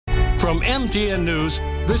From MTN News,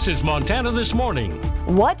 this is Montana This Morning.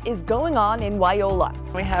 What is going on in Wyola?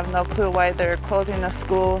 We have no clue why they're closing the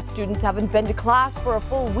school. Students haven't been to class for a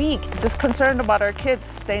full week. Just concerned about our kids.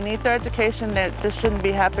 They need their education. This shouldn't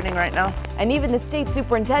be happening right now. And even the state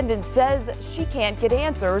superintendent says she can't get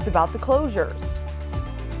answers about the closures.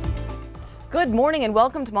 Good morning and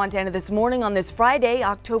welcome to Montana This Morning on this Friday,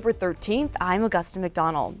 October 13th. I'm Augusta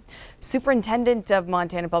McDonald. Superintendent of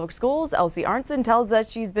Montana Public Schools, Elsie Arntzen, tells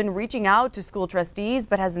us she's been reaching out to school trustees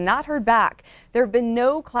but has not heard back. There have been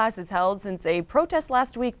no classes held since a protest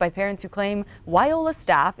last week by parents who claim Wyola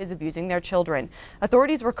staff is abusing their children.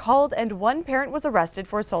 Authorities were called and one parent was arrested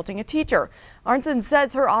for assaulting a teacher. Arntzen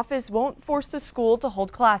says her office won't force the school to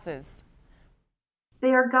hold classes.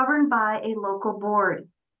 They are governed by a local board.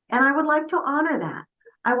 And I would like to honor that.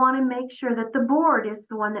 I want to make sure that the board is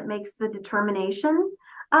the one that makes the determination,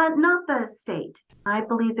 not the state. I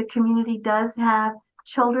believe the community does have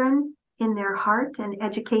children in their heart and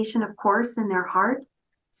education, of course, in their heart.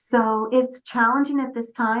 So it's challenging at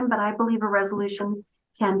this time, but I believe a resolution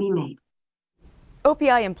can be made.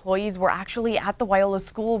 OPI employees were actually at the Wyola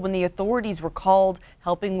school when the authorities were called,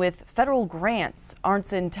 helping with federal grants.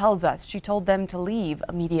 Arntzen tells us she told them to leave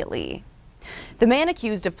immediately. The man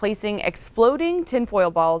accused of placing exploding tinfoil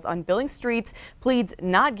balls on Billings streets pleads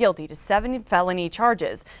not guilty to 7 felony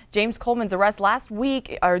charges. James Coleman's arrest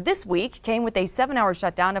this week came with a 7-hour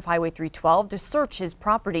shutdown of Highway 312 to search his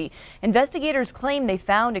property. Investigators claim they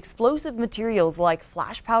found explosive materials like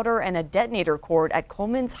flash powder and a detonator cord at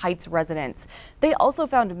Coleman's Heights residence. They also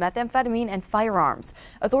found methamphetamine and firearms.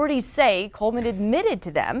 Authorities say Coleman admitted to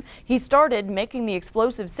them. He started making the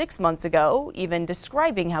explosives 6 months ago, even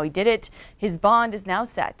describing how he did it. His bond is now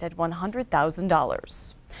set at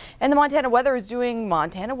 $100,000. And the Montana Weather is doing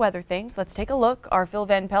Montana weather things. Let's take a look. Our Phil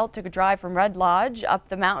Van Pelt took a drive from Red Lodge up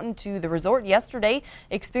the mountain to the resort yesterday,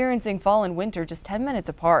 experiencing fall and winter just 10 minutes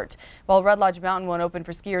apart. While Red Lodge Mountain won't open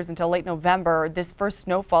for skiers until late November, this first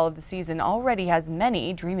snowfall of the season already has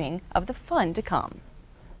many dreaming of the fun to come.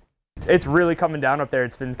 It's really coming down up there.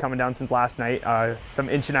 It's been coming down since last night. Some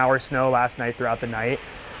inch-an-hour snow last night throughout the night.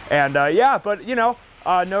 And yeah, but you know,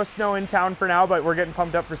 no snow in town for now, but we're getting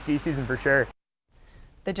pumped up for ski season for sure.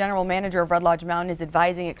 The general manager of Red Lodge Mountain is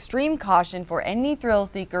advising extreme caution for any thrill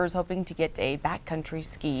seekers hoping to get a backcountry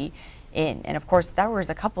ski in. And of course, that was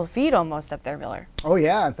a couple of feet almost up there, Miller. Oh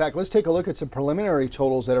yeah, in fact, let's take a look at some preliminary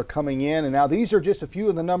totals that are coming in. And now these are just a few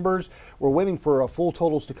of the numbers. We're waiting for full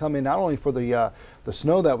totals to come in, not only for the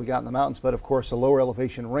snow that we got in the mountains, but of course the lower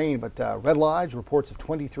elevation rain. But Red Lodge reports of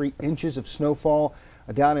 23 inches of snowfall.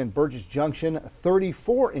 Down in Burgess Junction,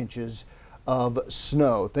 34 inches of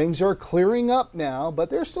snow. Things are clearing up now, but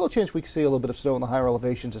there's still a chance we can see a little bit of snow in the higher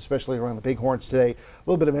elevations, especially around the Bighorns today. A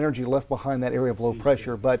little bit of energy left behind that area of low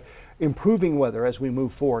pressure, but improving weather as we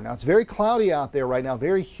move forward. Now, it's very cloudy out there right now,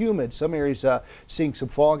 very humid. Some areas seeing some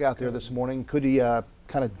fog out there this morning. Could be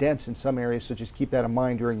kind of dense in some areas, so just keep that in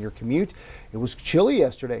mind during your commute. It was chilly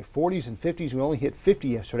yesterday, 40s and 50s. We only hit 50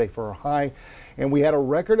 yesterday for our high. And we had a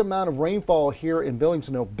record amount of rainfall here in Billings.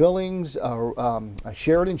 You know, Billings,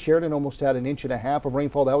 Sheridan almost had 1.5 inches of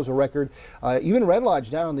rainfall. That was a record. Even Red Lodge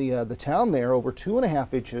down in the town there, over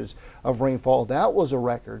 2.5 inches of rainfall. That was a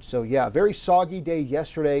record. So yeah, very soggy day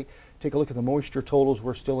yesterday. Take a look at the moisture totals.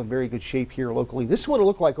 We're still in very good shape here locally. This is what it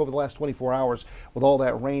looked like over the last 24 hours with all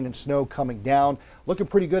that rain and snow coming down. Looking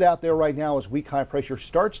pretty good out there right now as weak high pressure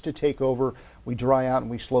starts to take over. We dry out and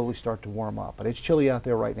we slowly start to warm up. But it's chilly out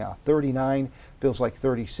there right now. 39 feels like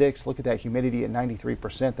 36. Look at that humidity at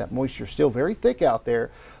 93%. That moisture still very thick out there.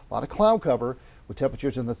 A lot of cloud cover with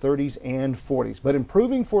temperatures in the 30s and 40s. But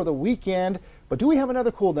improving for the weekend. But do we have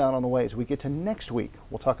another cool down on the way as we get to next week?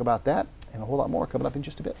 We'll talk about that and a whole lot more coming up in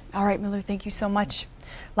just a bit. All right, Miller, thank you so much.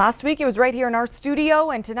 Last week it was right here in our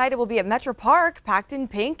studio, and tonight it will be at Metro Park, packed in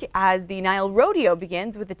pink, as the Nile Rodeo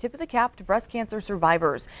begins with the tip of the cap to breast cancer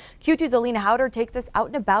survivors. Q2's Alina Howder takes us out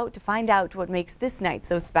and about to find out what makes this night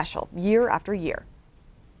so special year after year.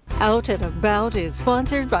 Out and About is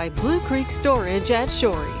sponsored by Blue Creek Storage at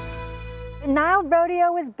Shorey. The Nile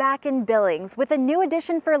Rodeo is back in Billings with a new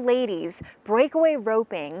addition for ladies, breakaway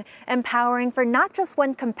roping, empowering for not just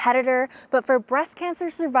one competitor, but for breast cancer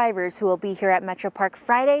survivors who will be here at Metro Park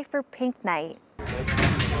Friday for Pink Night.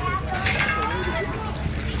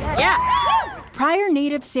 Yeah. Prior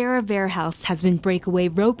native Sarah Verhouse has been breakaway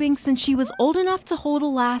roping since she was old enough to hold a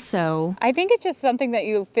lasso. I think it's just something that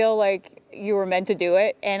you feel like you were meant to do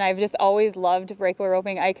it, and I've just always loved breakaway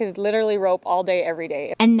roping. I could literally rope all day, every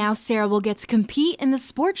day. And now Sarah will get to compete in the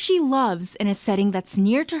sport she loves in a setting that's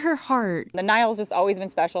near to her heart. The Nile's just always been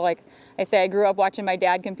special. Like, I say I grew up watching my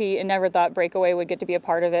dad compete and never thought Breakaway would get to be a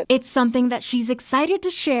part of it. It's something that she's excited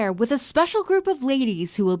to share with a special group of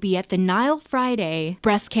ladies who will be at the Nile Friday.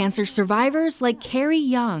 Breast cancer survivors like Carrie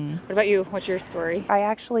Young. What about you? What's your story? I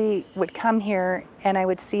actually would come here and I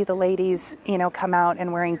would see the ladies, come out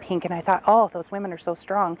and wearing pink, and I thought, oh, those women are so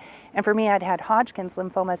strong. And for me, I'd had Hodgkin's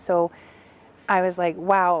lymphoma, so I was like,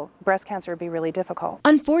 wow, breast cancer would be really difficult.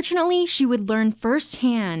 Unfortunately, she would learn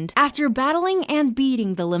firsthand. After battling and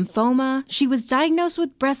beating the lymphoma, she was diagnosed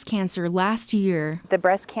with breast cancer last year. The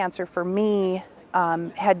breast cancer for me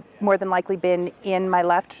had more than likely been in my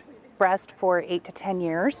left breast for 8 to 10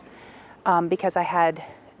 years because I had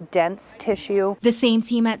dense tissue. The same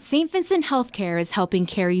team at St. Vincent Healthcare is helping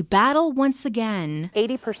Carrie battle once again.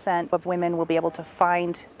 80% of women will be able to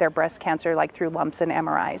find their breast cancer like through lumps and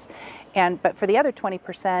MRIs. But for the other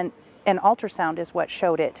 20%, an ultrasound is what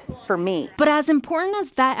showed it for me. But as important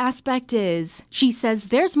as that aspect is, she says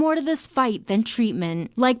there's more to this fight than treatment,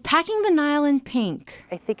 like packing the Nile in pink.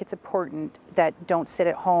 I think it's important that don't sit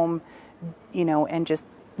at home, and just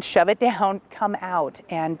shove it down, come out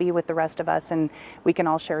and be with the rest of us, and we can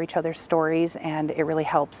all share each other's stories, and it really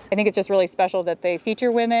helps. I think it's just really special that they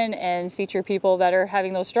feature women and feature people that are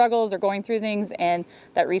having those struggles or going through things, and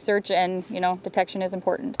that research and detection is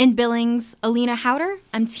important. In Billings, Alina Howder,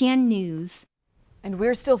 MTN News. And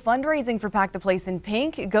we're still fundraising for Pack the Place in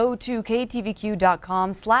Pink. Go to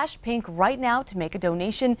ktvq.com/pink right now to make a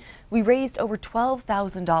donation. We raised over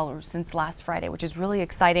 $12,000 since last Friday, which is really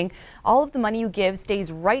exciting. All of the money you give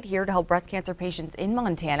stays right here to help breast cancer patients in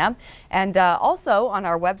Montana. And also on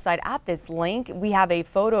our website at this link, we have a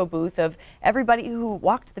photo booth of everybody who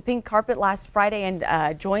walked the pink carpet last Friday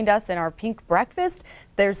and joined us in our pink breakfast.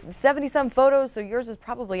 There's 70-some photos, so yours is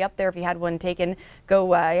probably up there if you had one taken.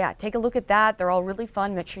 Go, take a look at that. They're all really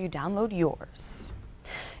fun. Make sure you download yours.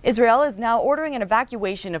 Israel is now ordering an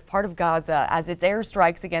evacuation of part of Gaza as its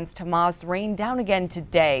airstrikes against Hamas rain down again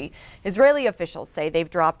today. Israeli officials say they've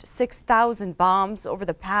dropped 6,000 bombs over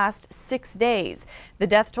the past 6 days. The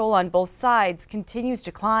death toll on both sides continues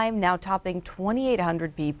to climb, now topping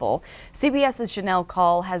 2,800 people. CBS's Chanel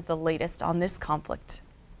Call has the latest on this conflict.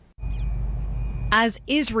 As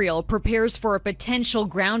Israel prepares for a potential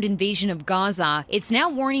ground invasion of Gaza, it's now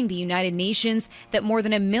warning the United Nations that more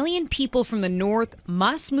than 1 million people from the north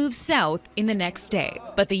must move south in the next day.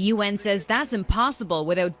 But the UN says that's impossible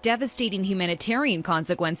without devastating humanitarian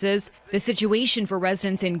consequences. The situation for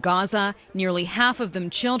residents in Gaza, nearly half of them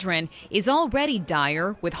children, is already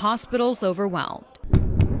dire, with hospitals overwhelmed.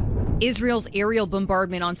 Israel's aerial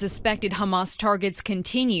bombardment on suspected Hamas targets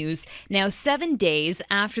continues, now 7 days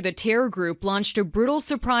after the terror group launched a brutal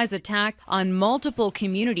surprise attack on multiple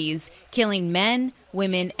communities, killing men,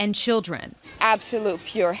 women, and children. Absolute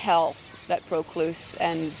pure hell that broke loose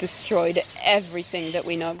and destroyed everything that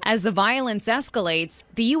we know. As the violence escalates,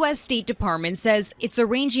 the U.S. State Department says it's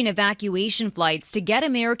arranging evacuation flights to get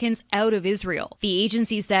Americans out of Israel. The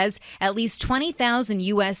agency says at least 20,000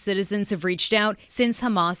 U.S. citizens have reached out since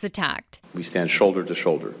Hamas attacked. We stand shoulder to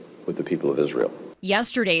shoulder with the people of Israel.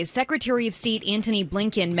 Yesterday, Secretary of State Antony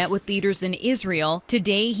Blinken met with leaders in Israel.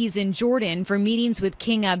 Today, he's in Jordan for meetings with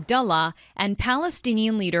King Abdullah and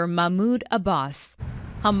Palestinian leader Mahmoud Abbas.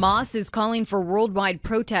 Hamas is calling for worldwide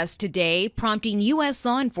protests today, prompting U.S.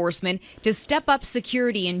 law enforcement to step up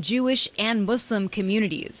security in Jewish and Muslim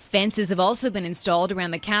communities. Fences have also been installed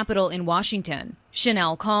around the Capitol in Washington.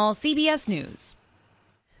 Chanel Call, CBS News.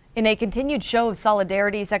 In a continued show of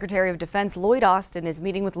solidarity, Secretary of Defense Lloyd Austin is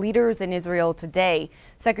meeting with leaders in Israel today.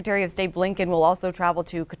 Secretary of State Blinken will also travel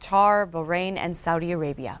to Qatar, Bahrain, and Saudi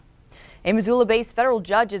Arabia. A Missoula-based federal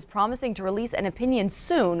judge is promising to release an opinion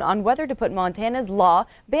soon on whether to put Montana's law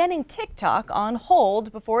banning TikTok on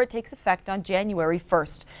hold before it takes effect on January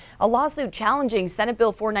 1st. A lawsuit challenging Senate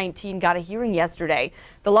Bill 419 got a hearing yesterday.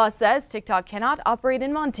 The law says TikTok cannot operate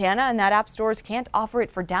in Montana and that app stores can't offer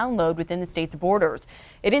it for download within the state's borders.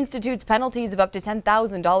 It institutes penalties of up to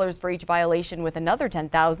 $10,000 for each violation, with another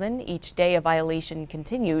 $10,000 each day a violation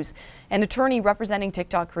continues. An attorney representing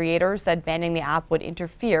TikTok creators said banning the app would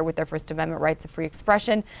interfere with their First Amendment rights of free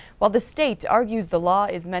expression, while the state argues the law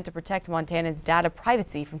is meant to protect Montanans' data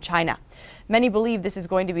privacy from China. Many believe this is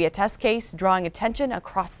going to be a test case, drawing attention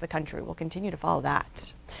across the country. We'll continue to follow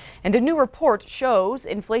that. And a new report shows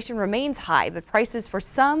inflation remains high, but prices for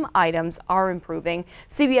some items are improving.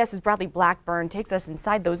 CBS's Bradley Blackburn takes us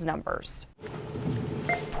inside those numbers.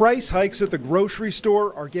 Price hikes at the grocery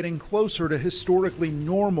store are getting closer to historically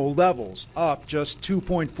normal levels, up just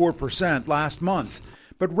 2.4% last month.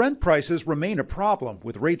 But rent prices remain a problem,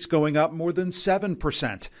 with rates going up more than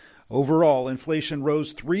 7%. Overall, inflation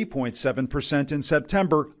rose 3.7% in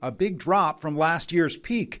September, a big drop from last year's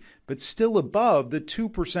peak, but still above the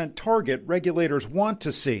 2% target regulators want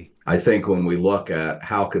to see. I think when we look at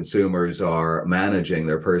how consumers are managing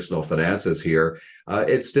their personal finances here,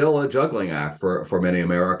 it's still a juggling act for many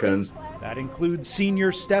Americans. That includes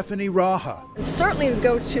senior Stephanie Raha. And certainly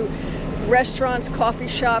go to restaurants, coffee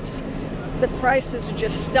shops. The prices are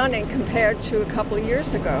just stunning compared to a couple of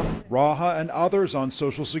years ago. Raha and others on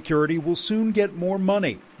Social Security will soon get more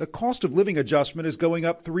money. The cost of living adjustment is going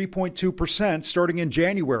up 3.2% starting in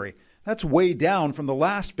January. That's way down from the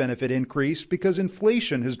last benefit increase because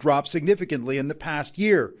inflation has dropped significantly in the past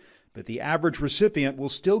year. But the average recipient will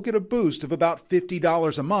still get a boost of about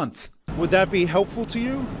 $50 a month. Would that be helpful to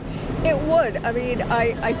you? It would. I mean,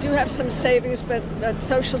 I do have some savings, but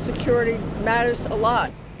Social Security matters a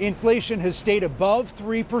lot. Inflation has stayed above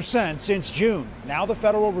 3% since June. Now the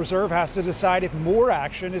Federal Reserve has to decide if more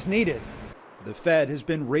action is needed. The Fed has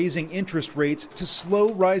been raising interest rates to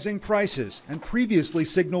slow rising prices and previously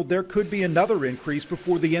signaled there could be another increase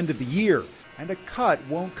before the end of the year. And a cut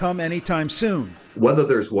won't come anytime soon. Whether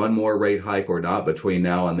there's one more rate hike or not between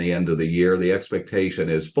now and the end of the year, the expectation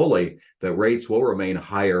is fully that rates will remain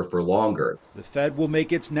higher for longer. The Fed will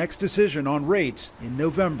make its next decision on rates in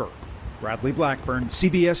November. Bradley Blackburn,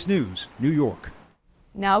 CBS News, New York.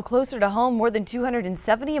 Now closer to home, more than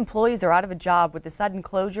 270 employees are out of a job with the sudden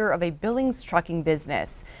closure of a Billings trucking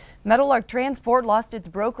business. Meadowlark Transport lost its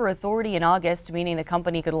broker authority in August, meaning the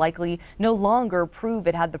company could likely no longer prove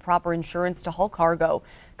it had the proper insurance to haul cargo.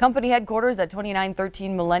 Company headquarters at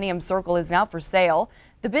 2913 Millennium Circle is now for sale.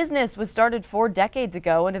 The business was started 4 decades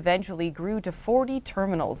ago and eventually grew to 40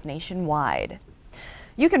 terminals nationwide.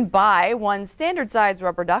 You can buy one standard size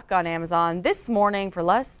rubber duck on Amazon this morning for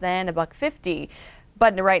less than $1.50.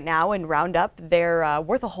 But right now in Roundup, they're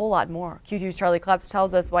worth a whole lot more. Q2's Charlie Kleps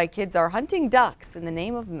tells us why kids are hunting ducks in the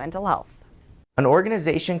name of mental health. An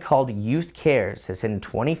organization called Youth Cares has hidden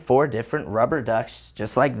 24 different rubber ducks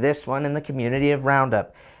just like this one in the community of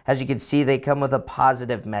Roundup. As you can see, they come with a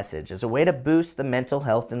positive message as a way to boost the mental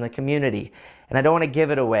health in the community. And I don't want to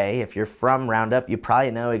give it away. If you're from Roundup, you probably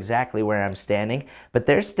know exactly where I'm standing, but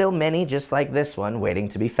there's still many just like this one waiting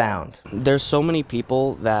to be found. There's so many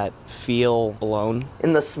people that feel alone.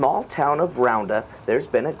 In the small town of Roundup, there's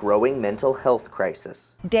been a growing mental health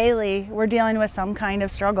crisis. Daily, we're dealing with some kind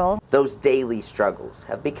of struggle. Those daily struggles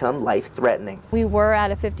have become life-threatening. We were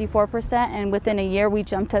at a 54%, and within a year we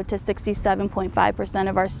jumped up to 67.5%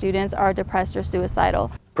 of our students are depressed or suicidal.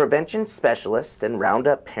 Prevention specialist and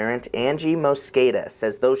Roundup parent Angie Mosqueda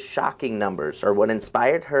says those shocking numbers are what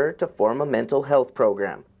inspired her to form a mental health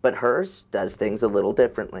program. But hers does things a little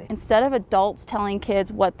differently. Instead of adults telling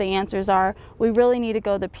kids what the answers are, we really need to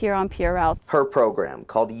go the peer-on-peer route. Her program,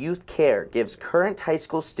 called Youth Care, gives current high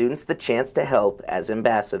school students the chance to help as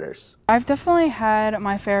ambassadors. I've definitely had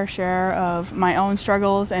my fair share of my own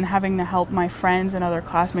struggles and having to help my friends and other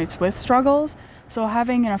classmates with struggles. So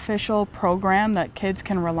having an official program that kids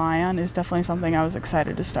can rely on is definitely something I was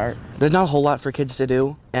excited to start. There's not a whole lot for kids to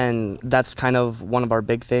do, and that's kind of one of our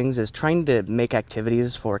big things is trying to make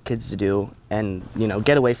activities for kids to do and,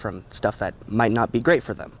 get away from stuff that might not be great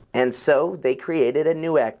for them. And so they created a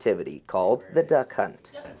new activity called the Duck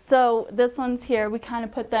Hunt. So this one's here, we kind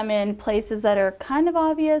of put them in places that are kind of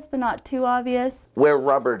obvious but not too obvious. Where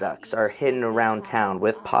rubber ducks are hidden around town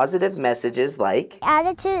with positive messages like,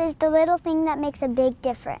 attitude is the little thing that makes a big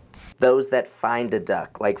difference. Those that find a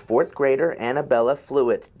duck, like 4th grader Annabella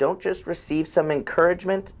Fluitt, don't just receive some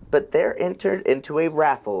encouragement, but they're entered into a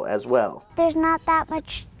raffle as well. There's not that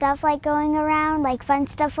much stuff like going around, like fun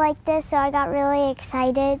stuff like this, so I got really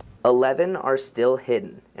excited. 11 are still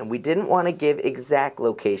hidden, and we didn't want to give exact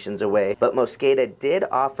locations away, but Mosqueda did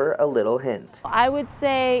offer a little hint. I would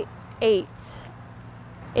say 8.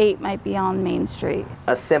 8 might be on Main Street.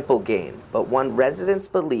 A simple game, but one residents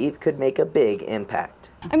believe could make a big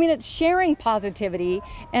impact. I mean, it's sharing positivity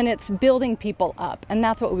and it's building people up, and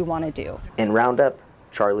that's what we want to do. In Roundup,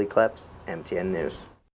 Charlie Kleps, MTN News.